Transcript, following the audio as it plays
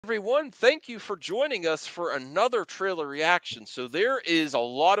Everyone, thank you for joining us for another trailer reaction. So there is a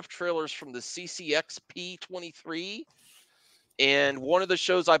lot of trailers from the CCXP 23, and one of the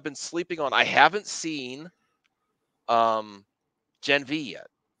shows I've been sleeping on. I haven't seen Gen V yet.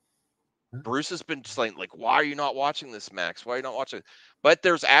 Bruce has been saying, like, why are you not watching this, Max? Why are you not watching it? But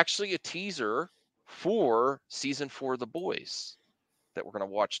there's actually a teaser for season 4 of The Boys that we're going to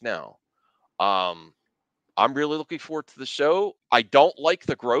watch now. I'm really looking forward to the show. I don't like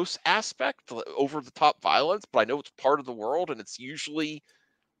the gross aspect, the over the top violence, but I know it's part of the world and it's usually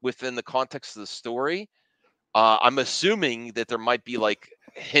within the context of the story. I'm assuming that there might be like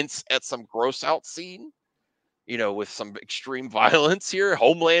hints at some gross out scene, with some extreme violence here.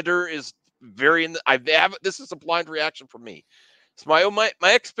 Homelander is very in the, I have this is a blind reaction from me. So my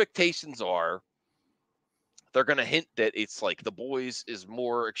expectations are they're going to hint that it's like The Boys is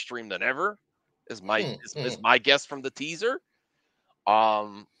more extreme than ever. Is my guess from the teaser.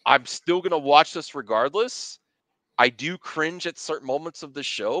 I'm still gonna watch this regardless. I do cringe at certain moments of the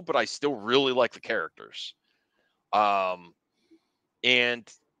show, but I still really like the characters. Um, and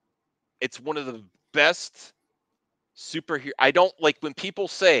it's one of the best superhero. I don't like when people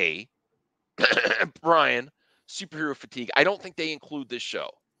say, Brian, superhero fatigue. I don't think they include this show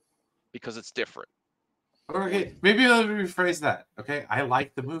because it's different. Okay, maybe let me rephrase that. Okay, I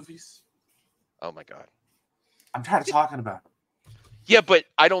like the movies. Oh my god. I'm tired of talking about them. Yeah, but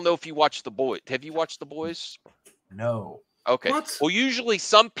I don't know if you watched The Boys. Have you watched The Boys? No. Okay. What? Well, usually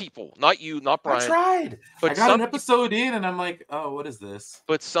some people, not you, not Brian. I tried. But I got an episode in, and I'm like, oh, what is this?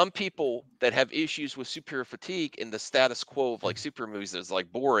 But some people that have issues with superhero fatigue in the status quo of like super movies that's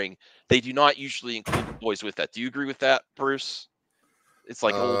like boring, they do not usually include The Boys with that. Do you agree with that, Bruce? It's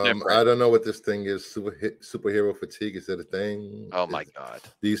like a little different. I don't know what this thing is. Superhero fatigue, is that a thing? Oh my god.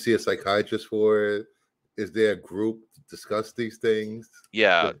 Do you see a psychiatrist for it? Is there a group to discuss these things?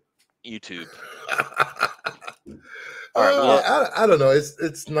 Yeah, YouTube. All right, well, I don't know.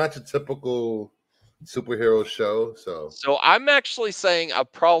 It's not your typical superhero show, so I'm actually saying I'll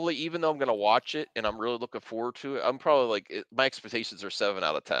probably, even though I'm gonna watch it and I'm really looking forward to it, I'm probably like my expectations are 7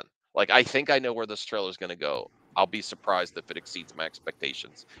 out of 10. Like I think I know where this trailer is gonna go. I'll be surprised if it exceeds my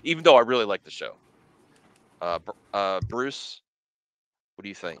expectations, even though I really like the show. Bruce, what do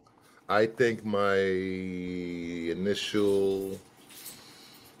you think? I think my initial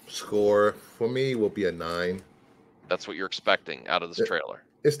score for me will be a 9. That's what you're expecting out of this trailer.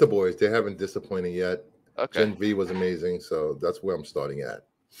 It's The Boys. They haven't disappointed yet. Okay. Gen V was amazing, so that's where I'm starting at.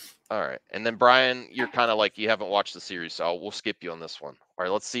 All right. And then Brian, you're kind of like you haven't watched the series, so we'll skip you on this one. All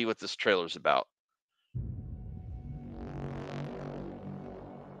right, let's see what this trailer's about.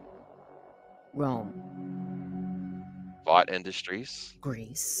 Rome. Vought Industries.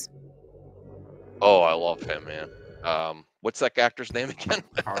 Greece. Oh, I love him, man. What's that actor's name again?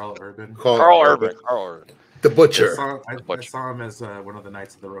 Carl Urban. Carl Urban. Carl Urban. The Butcher. I saw him as one of the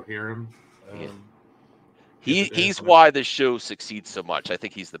Knights of the Rohirrim. He's why the show succeeds so much. I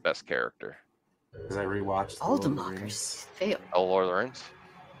think he's the best character. Because I rewatched all the mockers fail. Oh, Lord of the Rings?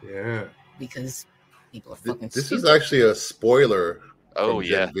 Yeah. Because people are fucking This stupid. is actually a spoiler. Oh, from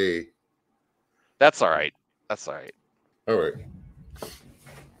yeah. Gen V. That's all right. That's all right. All right.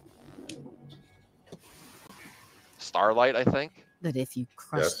 Starlight, I think. But if you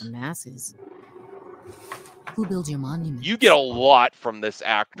crush the masses, who builds your monument? You get a lot from this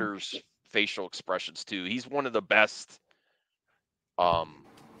actor's facial expressions too. He's one of the best.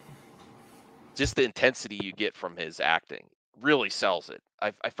 Just the intensity you get from his acting really sells it.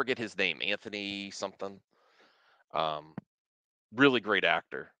 I forget his name, Anthony something. Really great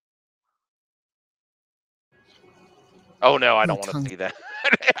actor. Oh no, I don't want to see that.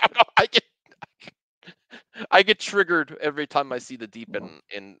 I get triggered every time I see the deep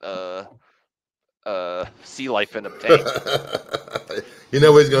in sea life in a tank. You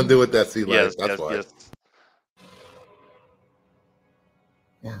know what he's gonna do with that sea life. Yes, that's why.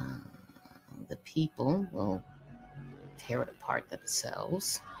 The people will tear it apart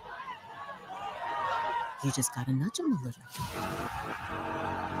themselves. You just gotta nudge them a little.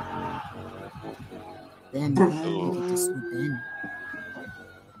 Then you get to swoop in,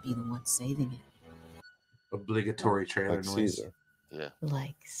 be the one saving it. Obligatory trailer like noise. Caesar. Yeah.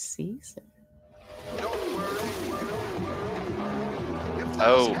 Like Caesar.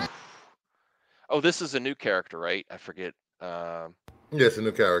 Oh, this is a new character, right? I forget. Yeah, it's a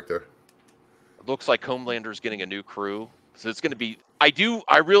new character. It looks like Homelander's getting a new crew. So it's going to be,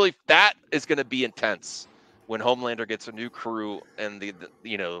 that is going to be intense when Homelander gets a new crew and the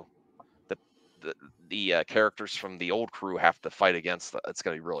characters from the old crew have to fight against it. It's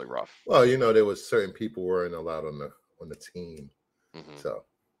going to be really rough. Well, there was certain people weren't allowed on the team. Mm-hmm. So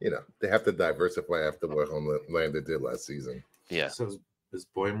they have to diversify after what Homelander did last season. Yeah. So is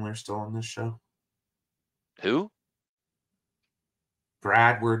Boimler still on this show? Who?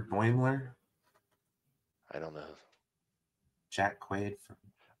 Bradward Boimler? I don't know. Jack Quaid from...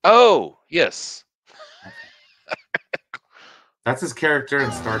 Oh, yes. That's his character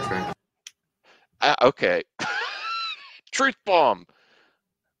in Star Trek. Okay. Truth bomb.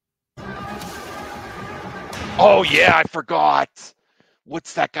 Oh yeah, I forgot.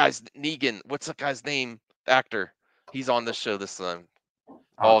 What's that guy's Negan? What's that guy's name? Actor. He's on this show this time.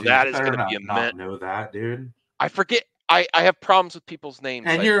 Oh, dude, that you is better going to be a not know that, dude. I forget. I have problems with people's names.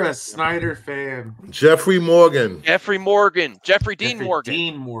 And you're a Snyder fan. Jeffrey Morgan. Jeffrey Morgan. Jeffrey Dean Morgan.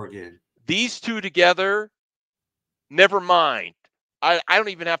 Dean Morgan. These two together, never mind. I don't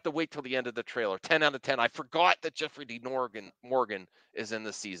even have to wait till the end of the trailer. 10 out of 10. I forgot that Jeffrey Dean Morgan is in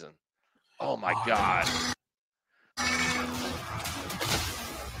this season. Oh my God.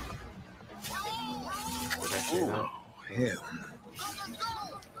 Oh, hell.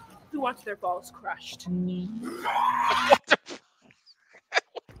 Who watched their balls crushed? What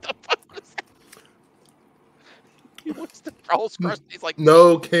the fuck is that? He wants the balls crushed. He's like,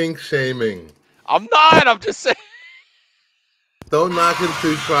 No kink shaming. I'm not. I'm just saying. Don't knock him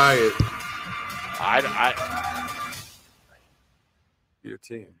till you try it. Your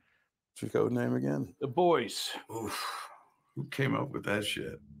team. What's your code name again? The boys. Oof. Who came up with that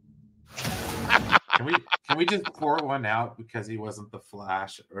shit? Can we just pour one out because he wasn't the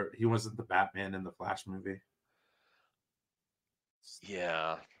Flash or he wasn't the Batman in the Flash movie?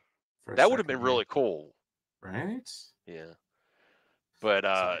 Yeah. For a That would have second been really cool. right? Yeah. But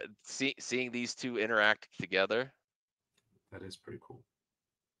seeing these two interact together. That is pretty cool.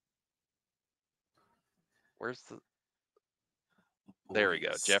 Where's the... There we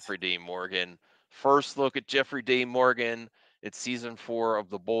go. Jeffrey Dean Morgan. First look at Jeffrey Dean Morgan. It's season 4 of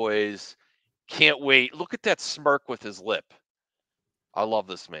The Boys. Can't wait. Look at that smirk with his lip. I love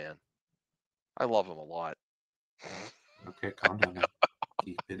this man. I love him a lot. Okay, calm down now.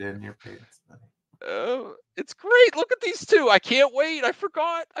 Keep it in your pants, buddy. Oh, it's great. Look at these two. I can't wait. I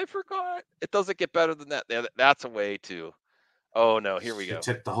forgot. It doesn't get better than that. That's a way to... Oh, no. Here we go. It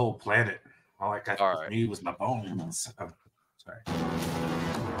took the whole planet. All I got All with right. me was my bones. Oh, sorry.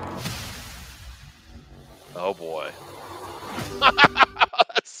 Oh, boy.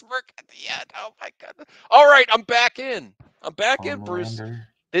 Smirk at the end. Oh, my goodness. All right. I'm back in. Bruce. Homelander.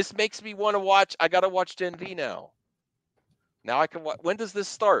 This makes me want to watch. I got to watch Gen V now. Now I can watch. When does this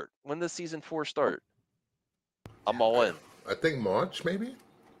start? When does season 4 start? I'm all in. I think March, maybe?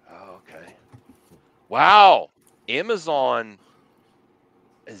 Oh, okay. Wow. Amazon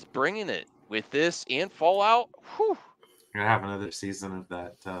is bringing it with this and Fallout. Whew. You're gonna have another season of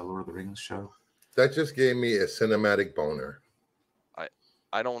that Lord of the Rings show. That just gave me a cinematic boner.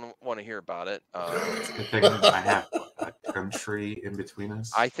 I don't want to hear about it. Good thing I have a country in between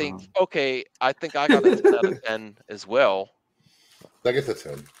us. I think, okay, I think I got a 10 out of 10 as well. I guess it's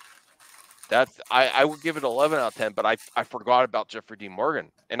him. I would give it 11 out of 10, but I forgot about Jeffrey Dean Morgan.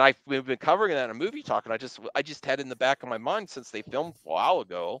 And we've been covering that in a movie talk, and I just had it in the back of my mind since they filmed a while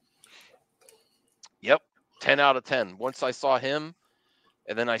ago. Yep, 10 out of 10. Once I saw him,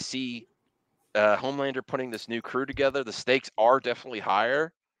 and then I see Homelander putting this new crew together, the stakes are definitely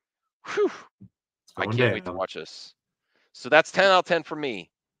higher. Whew. I can't wait to watch this. So that's 10 out of 10 for me.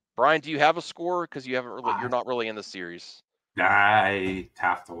 Brian, do you have a score? Because you're not really in the series. I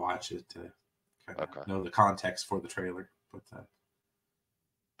have to watch it to kind of know the context for the trailer. But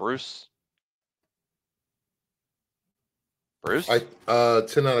Bruce? 10 out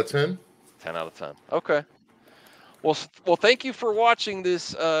of 10. 10 out of 10. Okay. Well, thank you for watching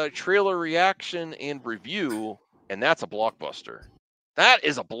this trailer reaction and review, and that's a blockbuster. That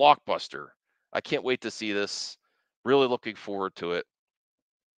is a blockbuster. I can't wait to see this. Really looking forward to it.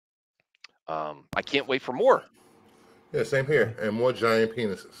 I can't wait for more. Yeah, same here. And more giant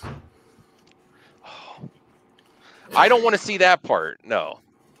penises. I don't want to see that part. No.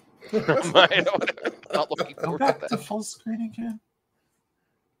 Not looking go forward back to to that. full screen again.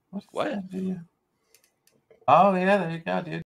 What? That video? Oh yeah, there you go, dude.